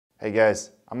Hey guys,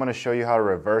 I'm going to show you how to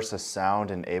reverse a sound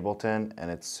in Ableton,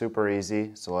 and it's super easy,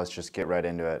 so let's just get right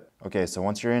into it. Okay, so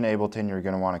once you're in Ableton, you're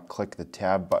going to want to click the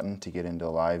tab button to get into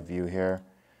live view here.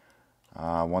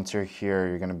 Once you're here,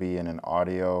 you're going to be in an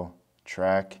audio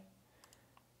track.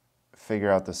 Figure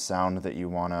out the sound that you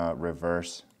want to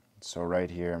reverse. So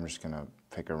right here, I'm just going to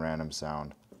pick a random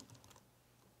sound.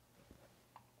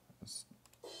 Let's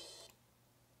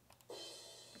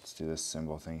do this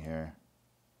cymbal thing here.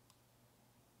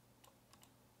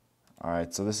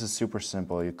 Alright, so this is super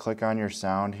simple. You click on your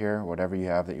sound here, whatever you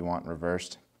have that you want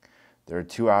reversed. There are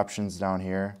two options down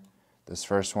here. This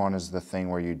first one is the thing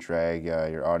where you drag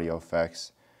your audio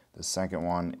effects. The second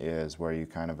one is where you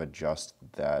kind of adjust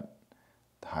that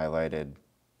highlighted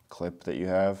clip that you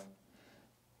have.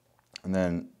 And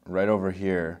then right over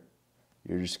here,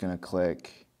 you're just going to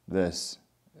click this.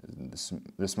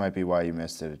 This might be why you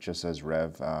missed it. It just says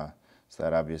rev, so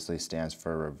that obviously stands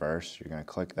for reverse. You're going to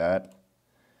click that,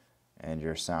 and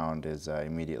your sound is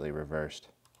immediately reversed.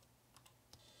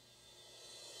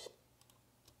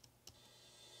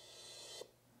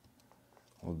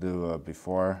 We'll do a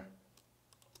before.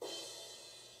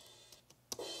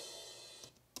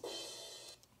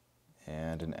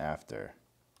 And an after.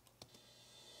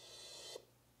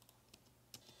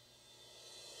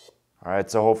 Alright,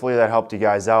 so hopefully that helped you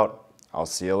guys out. I'll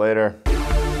see you later.